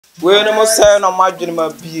We no more say no margin ma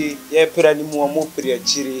be ye perani mo pre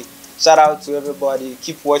chiri. Shout out to everybody.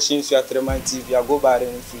 Keep watching Suatrema TV. I go by the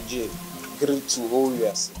refugee. Great to all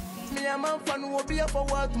US. Me a man fan will be up for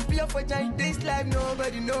work, be up for giant this life,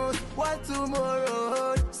 nobody knows what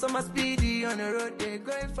tomorrow. Some are speedy on the road, they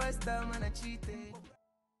going faster, man, I cheating.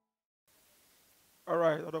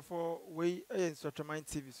 Alright, other for we in Suatrema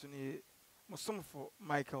TV suni musum for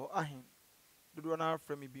Michael Ahin. Do one hour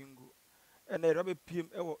from me bingo. And a Robert PM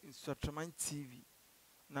ewo in Suatrema TV.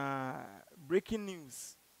 Na breaking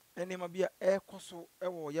news. And ma be a air koso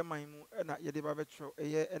ewo yamaimu na yede babetro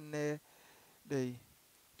eye ene day.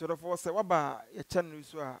 To the force waba ya channel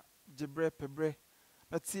so a jebre pebre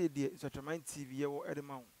na tie de Suatrema TV yewo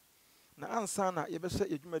edema. Na ansa na yebehye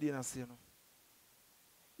yedwumadi na se no.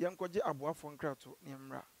 Yankoje aboafo nkrato ne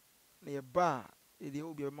mra. Na ye ba e de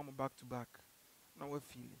obi be mama back to back. Na wa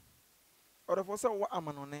feel. Or for say wa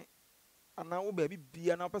amanone ana wo ba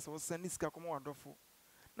bibia na pese wo send sika komo wadofo.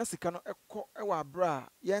 Na sika no ekọ ewa abra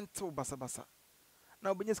yentew basabasa. Na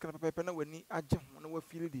obenye sika na pepepe na wani age ho na wa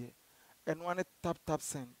feel de. Eno ane tap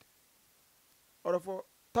send. Or for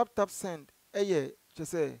tap send eye che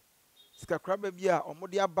say sika kraba bia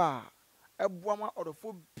omode aba ebuama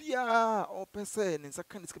odofo bia o pese ne nsa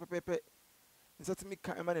kan sika pepepe nsa timi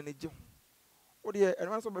kan ema na neje ho. Wo de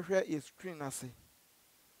eno so behwe ye screen ase.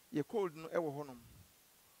 Ye code no ewo honom.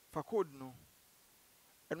 Fa code no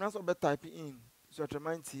eno so be type in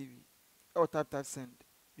Suatrema TV or tap send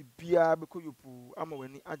bibia be ko yupu ama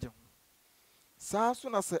wani age ho. Saa so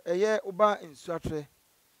na se eye oba in Suatre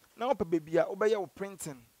na opa bebia obeye wo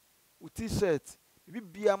printing wo t-shirt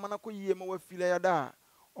bibia mana ko yie ma wa file ya da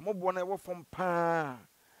omobo na ewo fom pa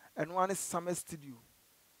eno ane Summer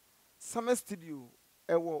Studio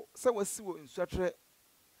ewo se wasi wo in Suatre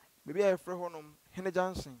bebia e frɛ honom Hene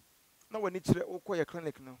Junction na wani kire okoye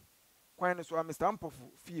clinic no kwan no so a Mr.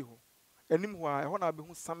 Ampofu fie ho enim ho a ho na be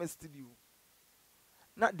hu Summer Studio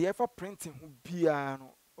na de efa printing ho bia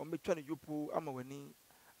no o metwa ne yopo ama wani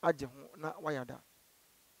age ho na wayada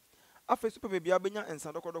afa super bebia benya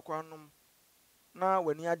ensa dokodoko anom na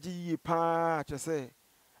wani age yie pa kyese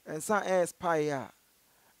ensa expire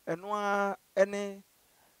eno a ene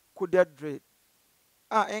coded dread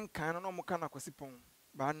a enkan no mo kana kwasipon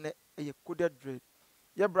ba ne eye coded dread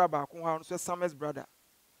ye bra ba ko ha no so Summers brother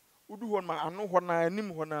udu ho ma ano ho na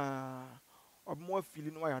anim ho na obmo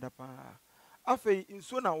afili no wayada pa afei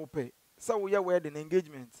inso na wo pe sa wo ye wedding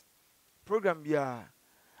engagement program bia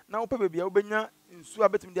na wo pe bebia wo benya inso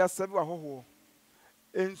abetimi dia serve ahoho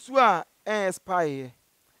enso a expire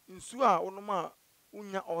inso a onoma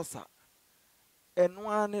unya osa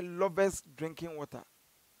eno ane Lovers drinking water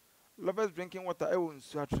e wo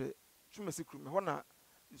inso atre twumasi krume ho na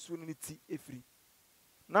inso ni ti efiri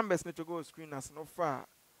numbers ne go screen as no fa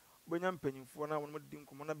benya mpanyimfo na wono di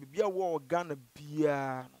nkomo na bibia wo Ghana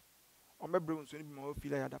bia no omebre inso ni bi ma wo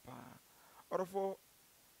feel ya da pa orofo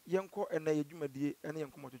yenko ena yedwumadie ene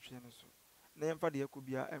yenko motwetwe ne so na yemfa de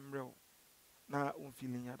yakobia emrew na on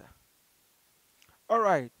feeling yada. All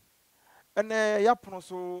right, ene yapono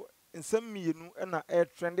so nsem mienu ena air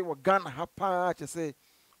trend wo Ghana ha pa che say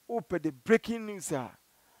open the breaking news a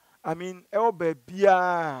I mean e ba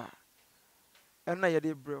bia ena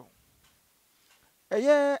yede brew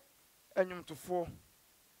eye enwumtofo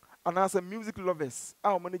anasa music lovers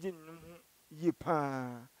a o manage nwum ye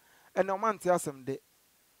pa ena o mante asem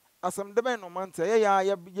de ben no mante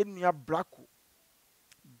ye nua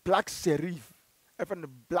Black Sherif even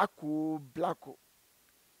Blacko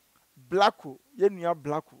ye nua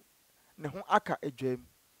Blacko ne ho aka adwam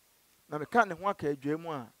na me ka ne ho aka adwam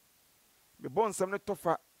a me bon nsem ne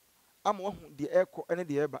tofa ama wahu de eko ene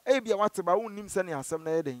de eba ebia wate ba wonnim se ne asem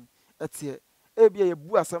na yeden etie ebia ye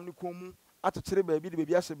bu asem ne komu atokere baabi de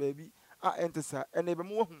baabi ahye baabi a entesa ene be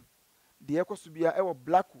mo wahu de ekoso bia ewo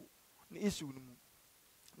Blacko ne issue no mu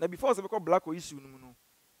na before se be ko Blacko issue no mu no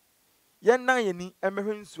yen nan yeni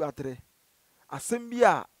emehwe nsu atre asem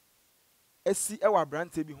bia esi ewa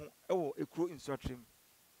brante bi ho ewo ekro nsu atrem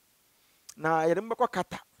na yede mbekọ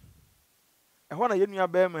kata eho na yenua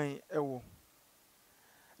beeman ewo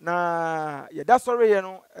na yeda sori ye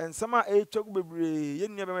no ensema echogu bebre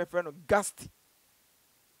yenua beeman fe no Gasti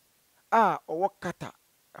a owo kata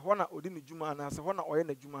eho na odi ne djuma na se ho na oye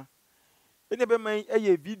na djuma ene beeman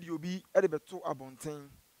eye video bi ede beto abonten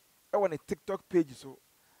ewo ne TikTok page so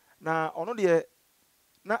na ono de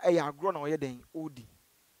na eye agro na oye den odi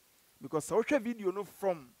because so hwe video no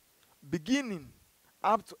from beginning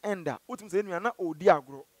up to end utum say nua na odi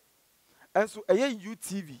agro enso eye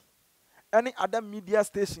UTV any other media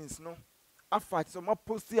stations no afa so ma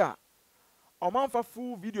post a o man fa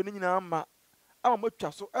full video ni nyina ama ama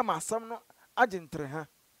matwa so e ma asam no agentre ha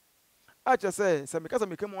acha se mekasa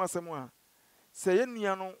mekemu asɛm a se ye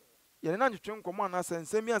nua no ye na ntwetwe nkomo ana se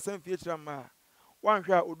nsɛm bi asɛm fie kyerɛ ma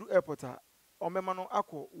wanhwɛ a odu airport a ɔmɛma no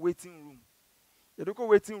akɔ waiting room ye do ko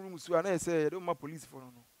waiting room so ana ye se ye do ma police for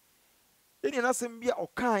no eni na asɛm bi a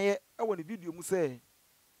ɔkaayɛ ɛwɔ ne video mu se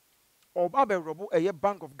ɔba be robo ɛyɛ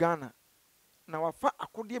Bank of Ghana na wafa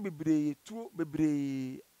akode bebree tuo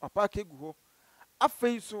bebree apake gu hɔ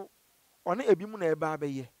afei so ɔne ebi mu na ɛba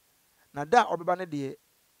abɛyɛ na da ɔbɛba ne deɛ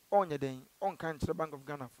ɔnyɛ den ɔnka nkyerɛ Bank of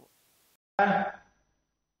Ghana for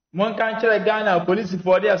Mon kan kyerɛ Ghana police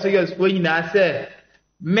for there so yes for nyina sɛ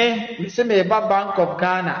me se me ba Bank of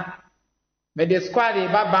Ghana me the squad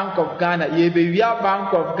ba Bank of Ghana ye be wia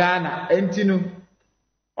Bank of Ghana entinu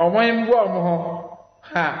ɔmɔn mbu ɔmo ho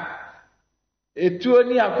ha etuo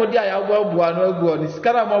ni akodi a yawo abua no aguo ni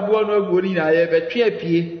sikara mo abua no aguo ni na ye betwe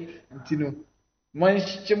apie entinu mon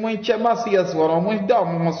chema so yes woro mo da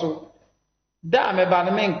ɔmo so da me ba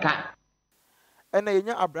no menka ɛna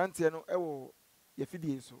yenya abrante no ɛwɔ ye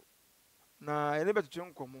fidie so na ene betwe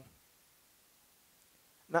nkomo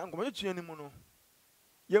na nkomo twetwe ni mu no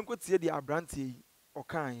yenko tie di abrante yi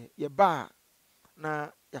ɔkan ye ba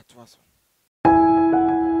na yatoa so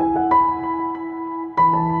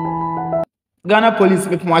Ghana police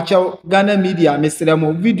me pomacho Ghana media me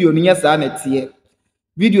sremo video ni nyesa na tie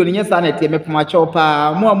me pomacho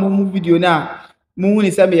pa mo amu video na mo hu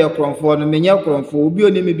ni se me yekronfo no me nyekronfo obi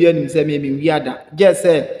oni me bia nim se me wiada je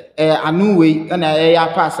se anu wei na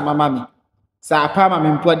ya pass mama me sa pa ma me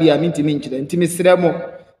mpodi a mintimi nkyere ntimi sremo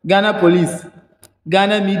Ghana police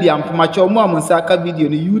Ghana media pomacho mo amunsa ka video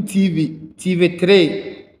no UTV TV3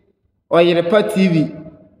 Oyerepa TV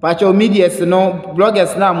Pacho media no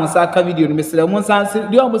bloggers na munsa ka video no mesere munsa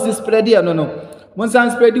di o musi spread here no munsa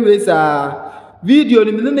spread we sa video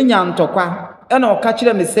no me nya ntokwa e na o ka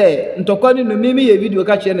kire me se ntokwa ni no me ye video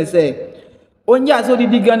ka kire ne se onja so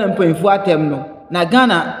di Ghana mpanfu atem no na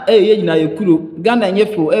Ghana ye nyina yekuro Ghana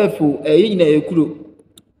nyefo ye nyina yekuro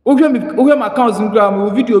ohwe ma accounts ngura mo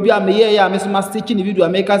video bi a me ye ya me so ma stitch ni video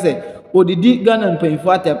make say odidi Ghana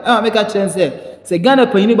mpanfu atem e ma ka kire se Ghana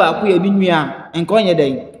panini ba ko ye ni nua enko onye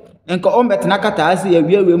den enko ombet na kata ase ya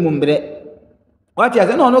wiawe mu mbre wati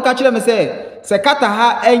ase no no ka kire me se kata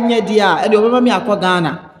ha enye dia e de obema mi akọ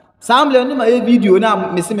Ghana samble ni ma ye video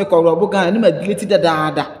na me se me ko robo Ghana ni ma delete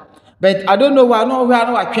da but I don't know why no where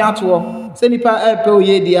no atwe ato se nipa pe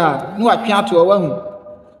oye dia no atwe ato wa hu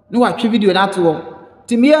no atwe video na ato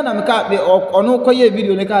timia na me ka ono koye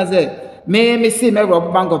video ne ka se me see me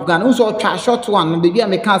rob Bank of Ghana so twa short one baby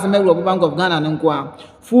me can say me rob Bank of Ghana nko a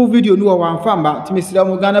full video no wan famba ti me sira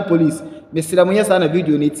mo Ghana police me sira mo yesa na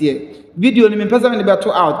video ne tie video ni me pesa me be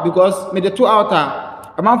to out because me the to out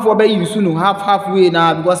a man for be use no halfway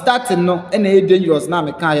now because starting no and dangerous now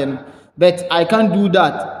me can no but I can't do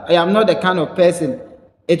that. I am not the kind of person.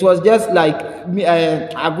 It was just like me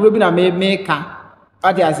I grew up in me ka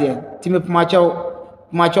atiase ti me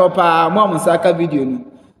macho pa mo amusaka video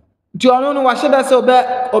no ti ono no wa sheda se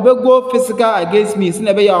obe go physical against me sin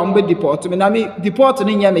ebe ya on be deport me na me deport no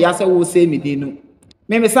nya me ya se wo say me din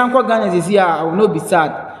no me sanko Ghana this year I will not be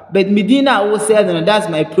sad but me din na wo say no that's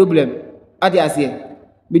my problem atiase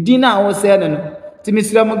me din na wo say no ti me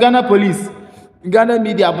sira mo Ghana police Ghana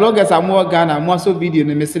media bloggers are more Ghana more so video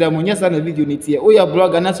no me sira mo nya sa na video ni tie o ya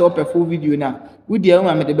blogger na so pe full video na wo dia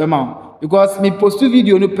o me de be ma because me post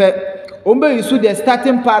video no pe o mbe use the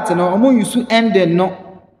starting part no o mo use ending no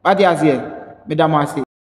adi azie medam ase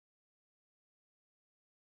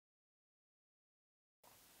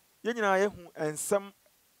ye nyina ye hu ensem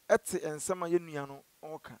ete ensem ye nua no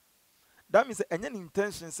oka that means enye ni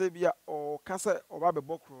intention say bia o ka say oba be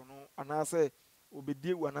bokro no anase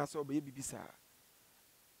obedie wu anase obaye bibisa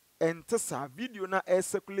ente sa video na e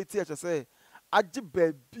circulate ya say age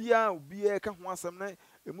ba bia obi e ka ho asem na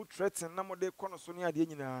emu threaten na mode kono so ne ade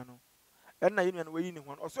nyina no enna ye nua no wayi ni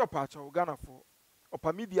ho o so pa acha Ghana for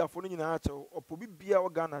opa media fo no nyina akyɛw opo bibia o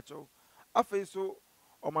Ghana akyɛw afei so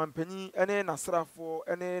ɔmanpanyi ene na srafo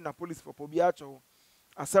ene na police fo opo bia akyɛw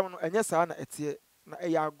asɛm no enye saa na ɛteɛ na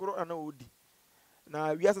ɛyɛ agoro ana odi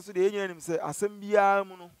na wiase so de nyina nim sɛ asɛm bia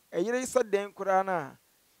mu no ɛyere sɛ den kora na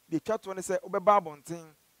de twato ne sɛ obɛba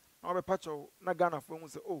abɔnten na obɛpa kyɛw na Ghana fo hu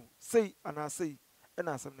sɛ oh sei ana sei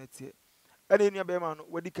ɛna asɛm na ɛteɛ ɛna enua bɛma no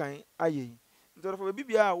wadi kan ayɛ ntɔrofo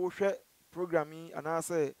bibia a wo hwɛ program yi ana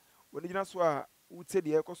sɛ woni gyina so a wote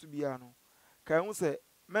de ekoso bia no kai hu se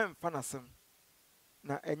memfa nasem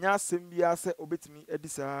na enya asem bia se obetimi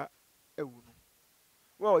adisa ewu no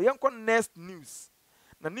well yenko next news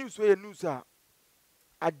na news we news a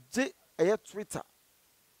age eye Twitter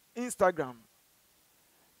Instagram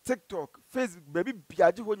TikTok Facebook baby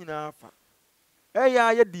biaje ho nyina afa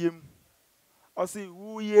eya ye diem ɔsi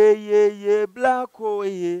wu ye black o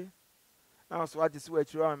ye na so agye si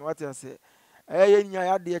w'akyiri wa me wate ase ɛyɛ yɛ nya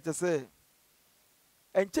yɛ adeɛ kyɛ sɛ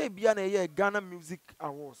ɛnkyɛn bia na ɛyɛ Ghana Music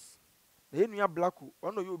Awards na yɛ nua black o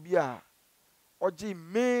ɔno yɛ obi a ɔgye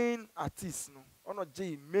main artist no ɔno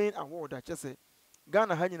gye main award a kyɛ sɛ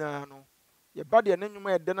Ghana ha nyinaa no yɛba deɛ ne nnwom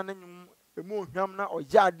a yɛda na ne nnwom emu ohwam na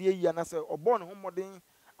ɔyɛ adeɛ yi anasɛ ɔbɔ ne ho mmɔden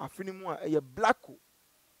afe no mu a ɛyɛ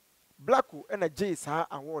black o ɛna gye saa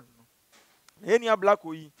award no na yɛ nua black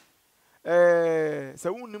o yi sɛ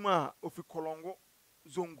wonnim a ofi Kolongo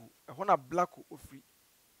Zongo ɛhɔ na black o ofiri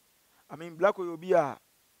I mean black o yɛ obi a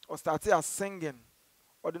ɔstarte as singing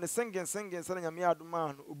ɔde ne singing sɛ na nyame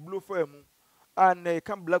adoma no obulo fa mu a na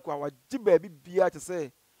yɛka black o a wagye baabi biara kyɛ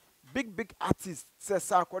sɛ big artist sɛ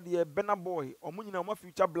saa akɔdeɛ Burna Boy ɔmo nyinaa ɔmo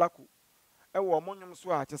feature black o ɛwɔ ɔmo nnwom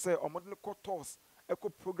so a kyɛ sɛ ɔmo de ne kɔ tours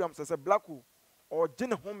ɛkɔ programs sɛ black o ɔgye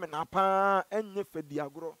ne ho mena paa ɛnyɛ fɛdi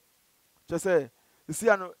agorɔ kyɛ sɛ esi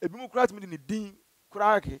ano ebi mu koraa tumi de ne din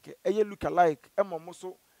koraa kɛkɛ ɛyɛ look alike ɛma ɔmo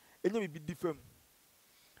so ɛnyɛ bibi di fam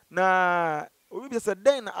na obi bi sɛ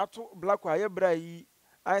dɛn na ato black o a yɛ bra yi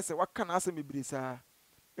ayɛ sɛ waka na asɛm bebree saa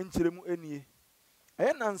nkyerɛ mu enie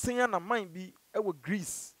ɛyɛ nansen ya na man bi ɛwɔ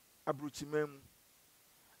Greece aburokyima mu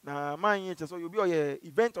na man yi kyɛ sɛ obi ɔyɛ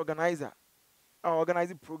event organizer a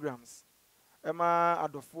organize programs ɛma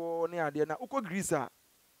adɔfoɔ ne adeɛ na wokɔ Greece a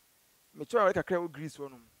mekyerɛ a kakra wɔ Greece hɔ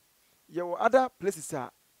nom yɛwɔ other places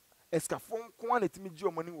a ɛsikafoɔ nko a na ɛtumi gye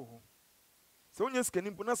ɔmo ani wɔ hɔ sɛ wonyɛ sika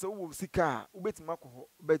nimpo na sɛ wowɔ sika a wobɛtumi akɔ hɔ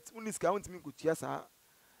but wonni sika a wontumi nkɔtua saa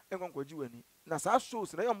nkɔnkɔgye w'ani na saa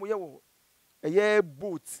shows na ɛyɛ ɔmo yɛ wɔ ɛyɛ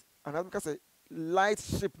boat anaa meka sɛ light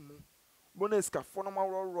ship mu bona sikafoɔ no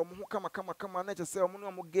maworɔworɔ mo ho kama na kyɛ sɛ ɔmo ne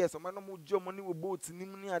ɔmo guest ɔmo no mo gye ɔmo ne wɔ boat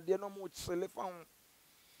nim ne adeɛ na ɔmo kyele fa ho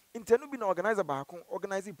nti ɛno bi na organizer baako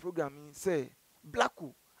organize program yi sɛ black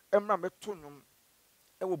o ɛmra mɛto nnwom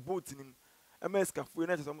ɛwɔ boat nim ɛma sikafoɔ yi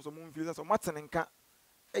na kyɛ sɛ ɔmo so ɔmo mfiri sɛ ɔmo atene nka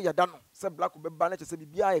ɛyɛ da no sɛ black o bɛba na kyɛ sɛ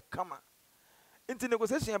biribiara yɛ kama nti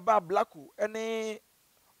negotiation ɛbaa black o ɛne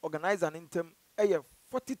organizer ne ntam ɛyɛ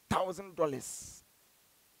 $40,000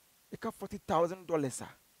 ɛka $40,000 a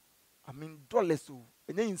I mean dollars o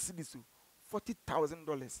ɛnyɛ in cedis o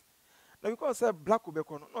 $40,000 na because sɛ black o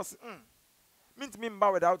bɛkɔ no na ɔsɛ mintimi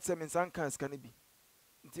mba without sɛ mensa nka sika no bi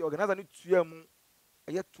nti organizer no tua mu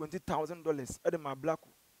ɛyɛ $20,000 ɛde ma black o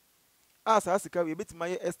a saa sika wei ebɛtumi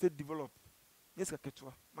ayɛ estate develop nyɛ sika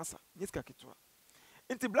ketewa masa nyɛ sika ketewa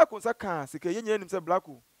nti black o nsa ka sika yɛ nyina nim sɛ black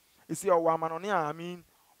o esi ɔwɔ amanɔne a I mean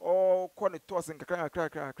ɔkɔ ne toss nkakra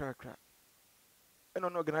ɛna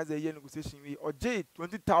ɔno organizer yɛ negotiation wi ɔgye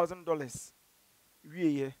 $20,000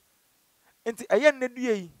 wie yɛ nti ɛyɛ nnɛ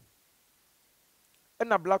dua yi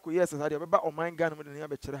ɛna black o yɛ sɛ saa deɛ ɔbɛba ɔman Ghana mu de ne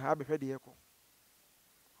abɛkyerɛ ha abɛhwɛ deɛ ɛkɔ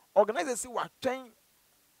organizer si watwɛn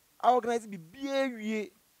a organize bibia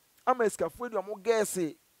wie ama sikafoɔ de ɔmo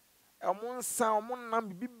gɛɛse ɔmo nsa ɔmo nam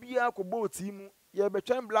bibia kɔ boat yi mu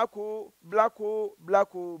yɛbɛtwɛn black o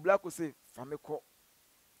sɛ fa me kɔ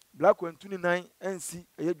black o ntu ne nan ansi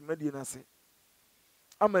ɛyɛ dwumadie n'ase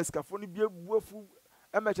ama sikafoɔ no bi abu afu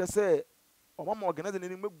ɛma kyɛ sɛ ɔmama organizer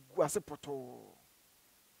n'anim agu ase pɔtɔɔ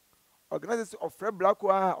organizer sɛ ɔfrɛ black o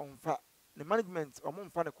a ɔmfa ne management ɔmo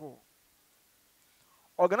mfa ne kɔ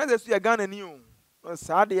organizer so yɛ Ghana ni o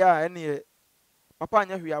saa deɛ a ɛneɛ papa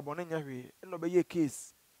anyɛ hwee abɔne nyɛ hwee ɛna ɔbɛyɛ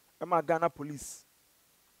case ɛma Ghana police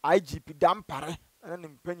IGP dampare ɛna ne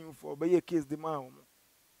mpanyinfoɔ ɔbɛyɛ case de ma wɔn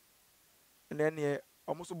ɛna ɛneɛ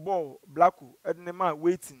ɔmo so bɔɔl black o ɛde ne ma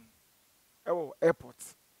waiting ɛwɔ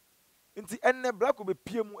airport nti ɛnɛ black o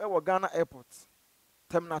bɛpie mu ɛwɔ Ghana airport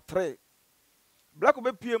terminal 3 black o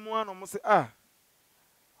bɛpie mu a na ɔmo sɛ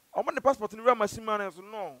ɔmo ne passport no wura machine man so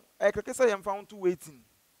no ɛkɛkɛ sɛ yɛmfa ho to waiting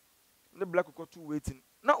ne black o kɔ to waiting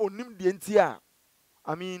na onim deɛ nti a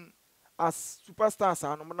I mean as superstars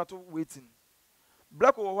a no mo na to waiting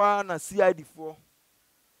black o wɔ hɔ a na CID foɔ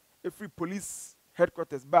every police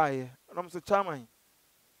headquarters baayɛ na ɔmo so chairman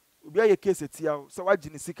obi ayɛ case etia o sɛ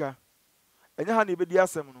wagye ne sika ɛnyɛ ha na ebedi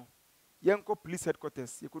asɛm no yɛnkɔ police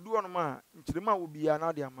headquarters yɛkɔdu hɔ nom a nkyerɛmu a wɔ biara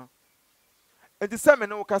na ɔde ama nti sɛ me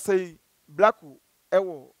ne wo kasa yi black o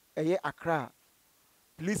ɛwɔ ɛyɛ Accra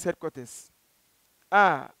police headquarters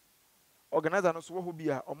a organizer no so wɔ hɔ bi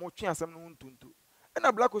a ɔmo twe asɛm no ho ntonto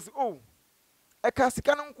ɛna black o sɛ ɛka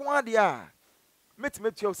sika no nko adeɛ a mɛtumi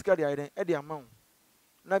atua wo sika de ayɛ dɛn ɛde ama wo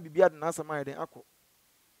na biribi ade n'asɛm ayɛ dɛn akɔ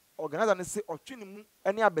organizer no sɛ ɔtwe ne mu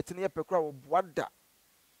ɛne abɛte ne yɛ pɛ koraa wɔboa da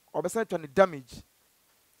ɔbɛsan atwa ne damage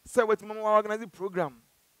sɛ watumi ma organize program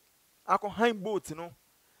akɔ high boat no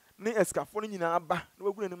ne esikafoɔ no nyinaa aba na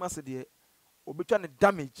wagu n'anim ase deɛ obɛtwa ne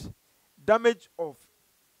damage of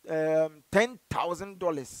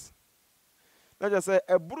 $10,000 na kyerɛ sɛ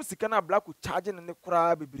ɛboro sika no a black o charge ne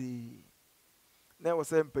koraa bebree na ɛwɔ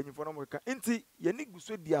sɛ mpanyinfoɔ no wɔka nti yɛne gu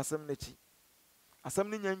so di asɛm n'akyi asɛm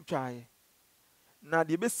no nya ntwaeɛ na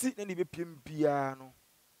deɛ bɛsi na deɛ bɛpiem biara no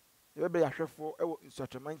yɛbɛbɛ yɛahwɛfoɔ ɛwɔ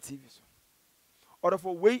nsuatreman tv so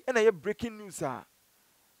ɔdɔfoɔ wei ɛna ɛyɛ breaking news a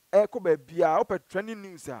ɛkɔ baabi a wopɛ trending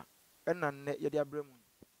news a ɛna nnɛ yɛde abrɛ mu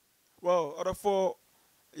well ɔdɔfoɔ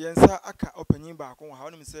yɛn nsa aka ɔpanyin baako wɔ ha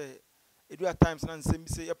wonim sɛ ɛdu at times na nsɛm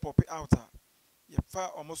bi sɛ yɛ pop out a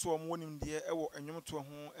yɛfa ɔmo so ɔmo nimdeɛ ɛwɔ ɛnwomtoɔ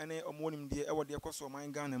ho ɛne ɔmo nimdeɛ ɛwɔ deɛ ɛkɔ so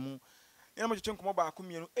ɔman Ghana mu yɛn mo kyekye nkɔmɔ baako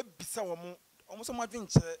mmienu ebisa ɔmo sɛ ɔmo adwen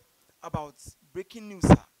kyerɛ about breaking news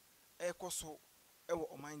a ɛkɔ so ɛwɔ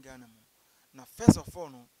ɔman Ghana mu na first of all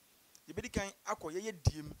no yɛbɛdi kan akɔ yɛyɛ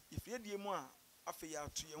diem yɛfiri diem mu a afei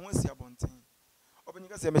yɛato yɛn ho asi abɔnten ɔpanyin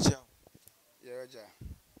kasa yɛ mɛkyia Yɛgya.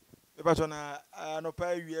 bɛbɛtɔ na anɔpa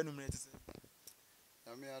awie anummerɛ te sɛ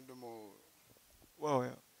Nyame adom o.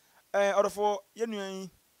 wow ɔdɔfoɔ yɛnua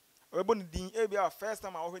yi ɔbɛbɔ ne din ebi a first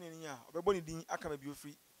time a wɔhwɛ ne ni a ɔbɛbɔ ne din aka baabi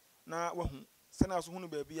ofiri na wahu sɛna so hu no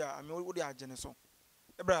baabi a ame wode agye ne so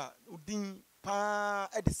ɛbra odin paa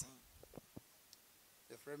ɛde sɛn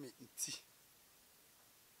Yɛfrɛ me Nti.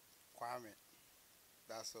 Kwame.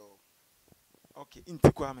 That's all. okay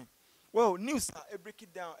nti Kwame well news a break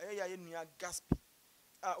it down ɛyɛ yɛnua Gaspi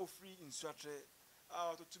a ofiri nsuatre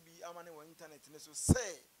a ɔtoto bi ama ne wɔ internet ne so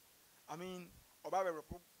sɛ I mean ɔba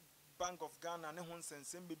bɛrɛpo Bank of Ghana ne ho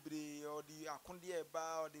nsɛnsɛm bebree ɔde akondeɛ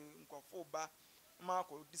ɛba ɔde nkɔfo ba ma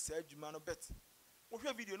akɔ di saa adwuma no bet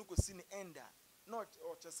wohwɛ video no kɔsi ne end a na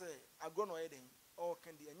ɔkyɛ sɛ agorɔ na ɔyɛ den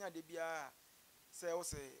ɔka de anya de biara sɛ wo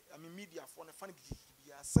sɛ I mean media for ne fan gidi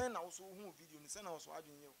biara sɛn na wo so hu video no sɛn na wo so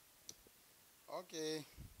adwen yɛ Okay.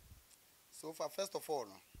 So far, first of all,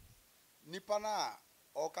 no. Nipa na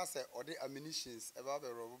ɔka sɛ ɔde ammunitions ɛba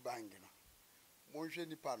bɛrɔbo bank no. Monhwɛ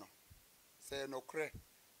nipa no. Sɛ no korɛ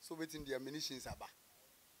so wetin the ammunitions aba.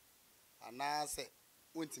 Ana sɛ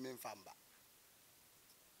wontimi mfamba.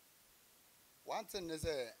 One thing is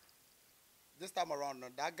this time around no,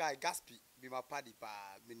 that guy Gaspi be my paddy pa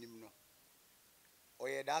minim no. Or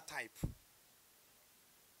yeah, that type.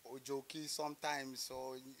 Or jokey sometimes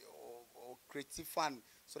or creative fun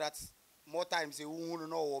so that more times they won't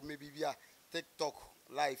know or maybe via TikTok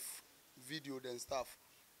live video and stuff.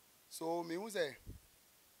 So me who say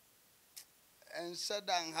and shut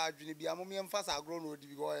down hard you be a mommy and fast are grown with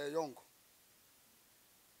you young.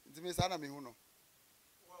 It's me sana me who know.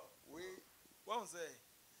 We one say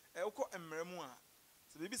oko emremu a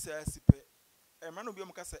so baby say sipe e man obi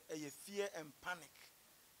amka say e fear and panic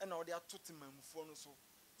e na odi atoti mamufo no so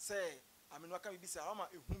say I mean waka bi say ama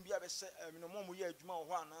ehun bi abehye I mean mo ye adwuma wo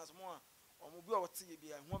ho ana so mo a omo bi a wote ye bi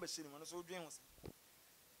a hu abehye ni mo no so dwen ho say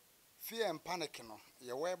fear and panic no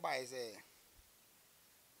ye whereby say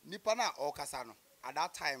nipa na okasa no at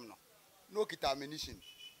that time no kita ammunition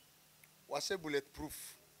was a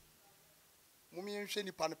bulletproof mummy nhwe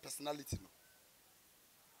nipa no personality no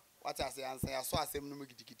what I say answer I saw asem no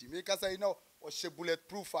gidigidi make us say no was a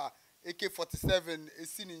bulletproof AK-47 a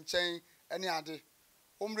scene in chain any ade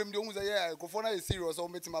omrem de ohun say yeah go for na serious o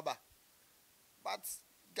metima ba but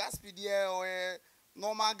Gaspi there or a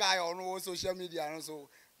normal guy on no social media and so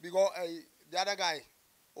because the other guy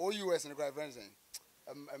all US and the friends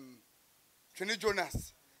Trini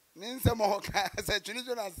Jonas ninse mo say Trini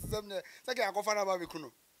Jonas say can go find about me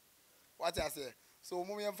kuno what I say so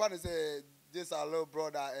mummy and fan say this our little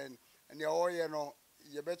brother and they all you know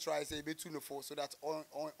you better try say be 2 no 4 so that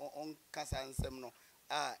on kasa nsem no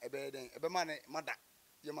ebe den ebe man mother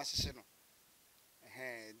you must no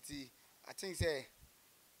I think say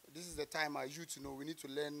this is the time as you to know we need to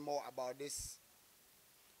learn more about this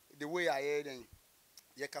the way I hear then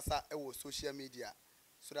ye kasa ewo social media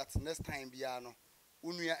so that next time bia no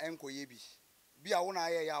unua enkoye bi a wona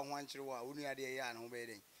aye ya ho ankyere wo a unua de ya na ho be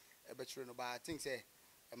den ebe kyere no but I think say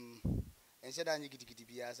enhyeda anye gidigidi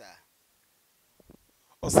bia sa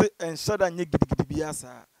o say enhyeda anye gidigidi bia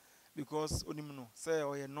sa because onim no say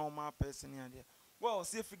o ye normal person ya there well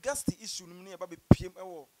see if Gaspi issue no ne ba be piem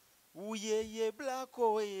ewo wo ye black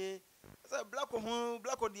o ye say black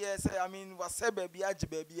o there say I mean was say baby age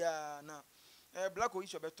baby na black o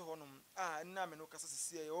issue beto ho no na me no kasa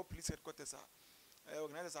sisi e police headquarters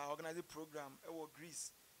organize program ewo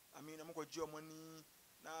Greece I mean am ko gye money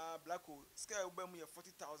na black o scale ba mu ye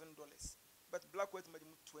 $40,000 but black wait made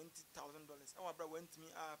 $20,000 and wa bra went me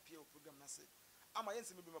appear program na say ama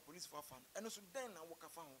yense me be my police for fan eno so den na waka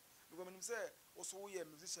fa ho because me say also we a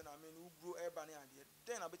musician I mean who grow urban and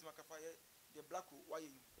then I bet my kafa the black why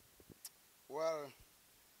you well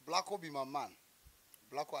Blacko be my man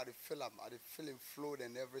Blacko at the film flowed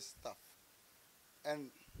and every stuff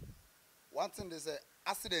and one thing they say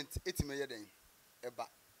accident 80 million eba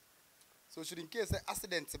So should in case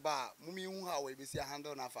accident ba mumi hu how we be see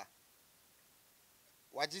handle nafa.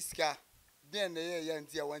 Wajiska then the year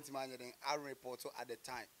until I went to manage I report at the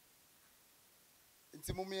time.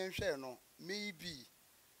 Inti mumi enhwe no maybe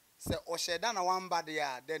say o sheda na one bad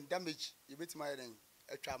ya then damage you bit my then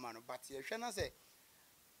a trauma no but ye hwe na say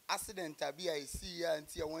accident abi I see ya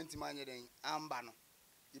until I went to manage amba no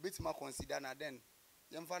you bit my consider na then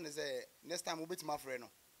yam fan say next time we bit my friend no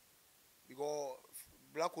because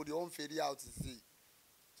black would own fade out to see.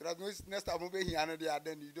 So that means next time we be here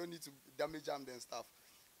then you don't need to damage them and stuff.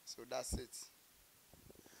 So that's it.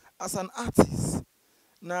 As an artist,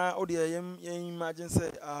 now you imagine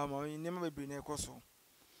say you never be in a coso.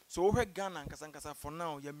 So over Ghana and for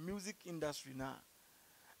now your music industry now.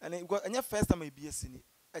 And it got your first time be a cine.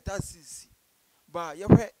 It has but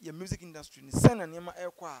your music industry send and yama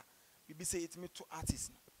airqua you be say it me to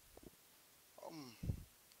artists.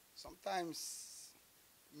 Sometimes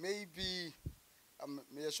maybe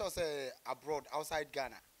may sure say abroad outside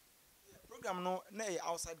Ghana. Program no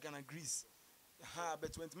outside Ghana Greece.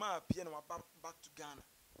 But when my piano back to Ghana.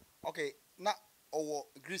 Okay, na or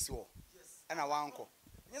Greece war. Yes. And our uncle.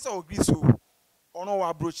 Yes, or Greece or no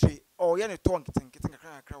approach or any tongue getting a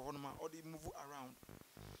crack or they move around.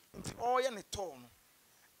 Or any tone.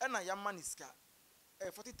 And I am money scar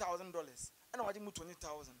 $40,000 and I want to move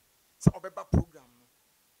 20,000. So I'll be back program.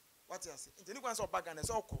 What you say? In the ones of Bagana,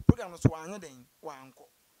 so program was one uncle.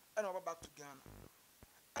 And I'll back to Ghana.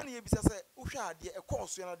 And he says, Usha, dear, a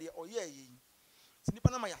course, you know, dear, or ye.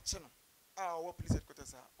 Sinipanama channel. What police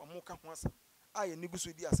headquarters or Moka once. I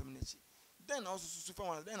negotiate the assembly. Then also super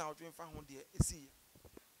one, then I'll find dear, a see.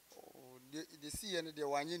 Oh, the see and the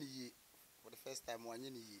 1 year for the first time 1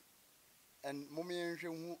 year. And Mommy and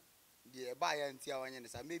the buyer and tia 1 year,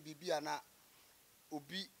 maybe be an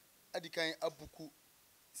obi adikan abuku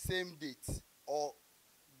same date or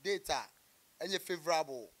data any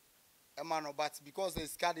favorable amount, but because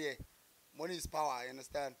it's cardiac money is power, you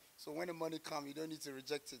understand? So when the money comes, you don't need to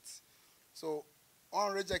reject it. So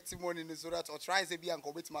on rejecting money so that or try to be and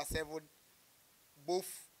commit myself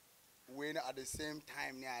both win at the same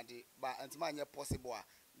time but until man possible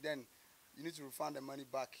then you need to refund the money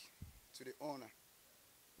back to the owner.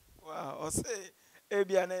 Wow, or say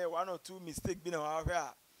ABNA 1 or 2 mistake been our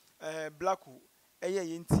Blacku,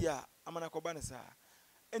 Intia, Amanacobanesa.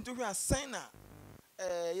 And to hear signer,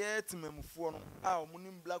 yet Memufono, our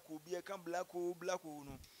Munim Blacku, be a come Blacku,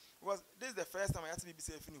 no. Was this the first time I had to be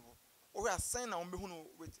safe in you? Or a signer on Behuno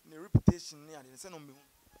with the reputation near the Sen on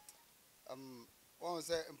Behun. One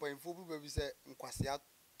say, and point for baby say, Nquasia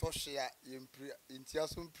Toshia in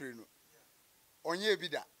Tiasum Prino. On ye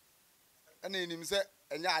bida. And then him say,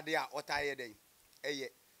 and ya dea or tired day.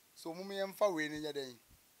 So mummy and fa winning your day.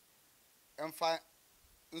 And fa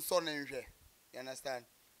son and you understand?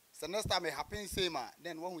 So next time it happens, same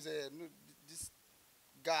then one who say, no, this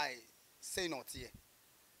guy say not here.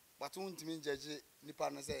 But won't mean judge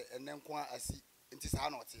Nippon say, and then qua I see it is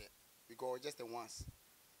not here because just the once.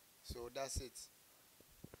 So that's it.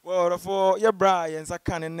 Well, for your Brian, I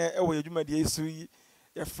can't in there. Oh, you made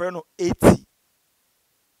your friend of 80.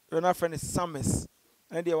 Your not friend is Summers,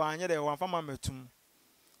 and they were there one from Mametum.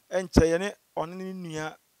 And Chayane on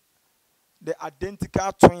Nia the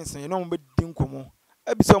identical twins, and you know, but Dinkomo.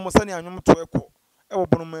 I be so much any animal to echo. I will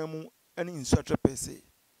put a any in such a PC.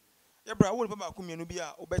 Your brother will be back to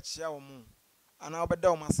Nubia, Obetcha or moon, and I'll be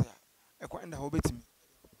down myself. I quite the hobbit me.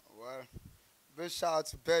 Well, big shout out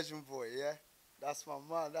to Belgian boy, yeah? That's my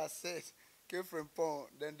man, that's it. Came from Pong,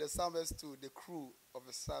 then the Summers too, the crew of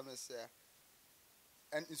the Summers, yeah.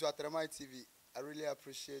 And into Atremai TV, I really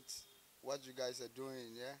appreciate what you guys are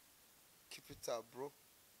doing, yeah? Keep it up, bro.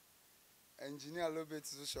 Engineer a little bit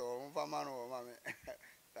to show,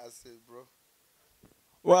 that's it, bro.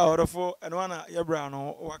 Well, therefore, and one your brown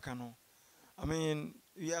or Wakano. I mean,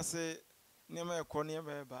 we are say, never a corner,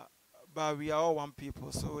 but we are all one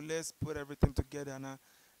people, so let's put everything together and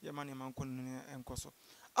your money man and Koso.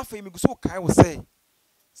 After me, so Kai will say,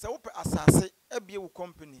 so assassin, a beer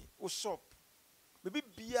company or shop. Maybe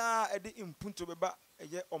beer at the impunto beba a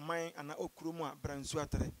year or mine and Okruma brand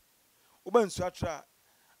sweater. Uban Swatra,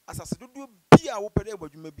 as I said, do beer open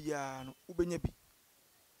what you may be an Ubenebi.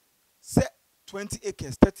 Set 20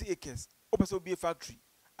 acres, 30 acres, open so be a factory,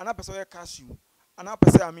 an upper cashew, an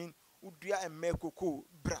upper I mean, Udria and Melco,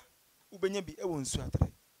 bra, Ubenebi, a one sweater.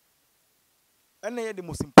 And they are the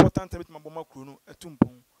most important with my bomber chrono, a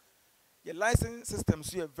tumpon. Your license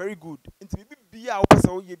systems here very good. Into maybe be our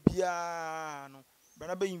person, ye piano, but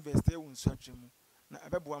I be invested in such a move. Now, I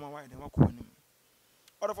bet one wide and walk on him.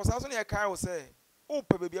 Or for Southern car will say, oh,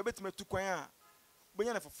 baby, I bet me to Quaya,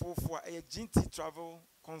 but for a GT travel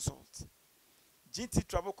consult. GT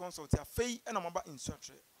Travel Consult ya fei na maba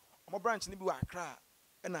instructor omo branch ni bi wa Accra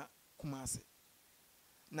na Kumasi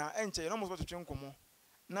na enche no mo so twetwe nkomo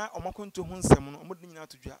na omakonto ho nsem no omo de nyina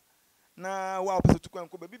atodwa na wa opese tukwan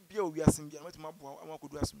ko ba bibia owiasem bia matima aboa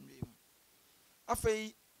amakodu asomwe mu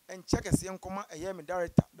afei enche kese nkoma eye me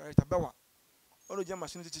director bewa ono je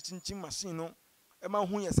machine chinchin machine no e ma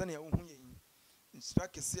hu ye se na ye hu ye nsira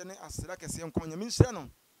kese ne asira kese nkoma nyame nsira no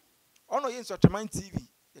ono ye Instructorman TV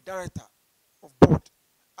the director of board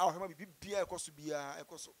awo hema bibia ekoso bia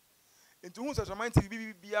ekoso enti hu Instructorman TV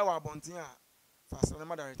bibia wa abonten a fasa na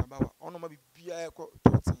ma director bawa ono ma bibia eko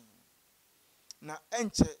 13 na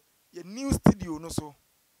enche ye new studio no so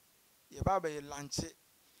ye baba ye lanche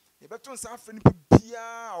ye beto nsa afre ni bibia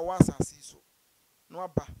awa asase so no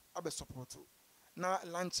aba abe support na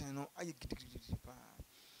lanche no aye gidigidi pa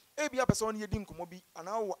e bia person ye di nkomo bi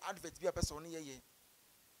ana wo advert bia person ye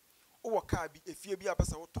wo car bi efie bia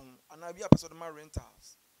person wo ton ana bia person ma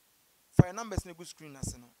rentals for numbers na go screen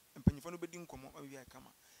ase no empanyifo no be di nkomo bia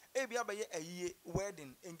kama e bia ba ye ayiye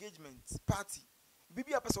wedding engagement party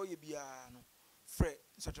bibia person ye bia no fre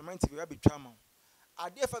Instructorman TV ya betwa ma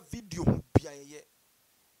ade fa video bia ye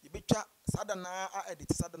betwa sadana a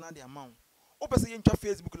edit sadana de amount o pese ye ntwa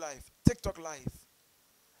Facebook live TikTok live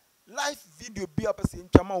video bia pese ye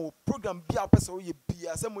ntwa ma wo program bia pese wo ye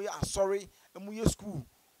bia se mo ye asori mo ye school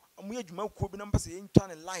mo ye dwuma ko bi na pese ye ntwa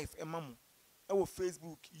ne live e ma mo e wo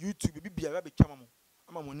Facebook YouTube bibia ya betwa ma mo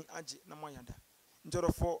ama mo ni age na mo yada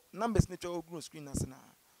njorofo numbers ne twa o screen na se na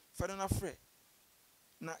fere na fre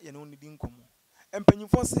na ye no nidi nkomo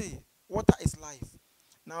empanyimfo say water is life.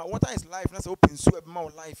 Now water is life. That's open so my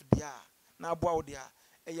life there. Now bow there.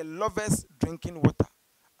 A lovers drinking water.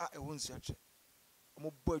 I won't search.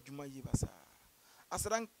 Mo boy juma yibasa.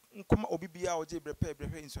 Asadan nkoma obi bia oje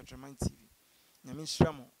prepare Instructorman TV. Nyame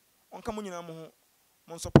hyiamo. Onka mo nyina mo ho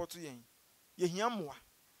mo support yen. Ye hia moa.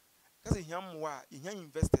 Ka se hia moa, ye hia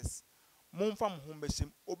investors. Mo mfa mo ho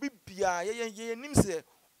mbehim. Obi bia ye nim se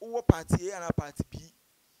wo party A na party B.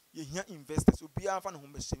 Ye hia investors obi afa no ho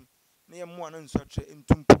mbehim. Na ye mo ana Instructor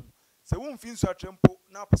entumpu se wo mfi Instructor mpo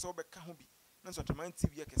na apese wo beka ho bi na Instructorman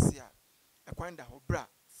TV ye kese a ekwan da ho bra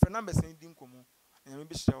fe numbers ni di nkomo na me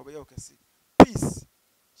be hira wo be ye wo kese peace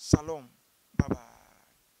shalom.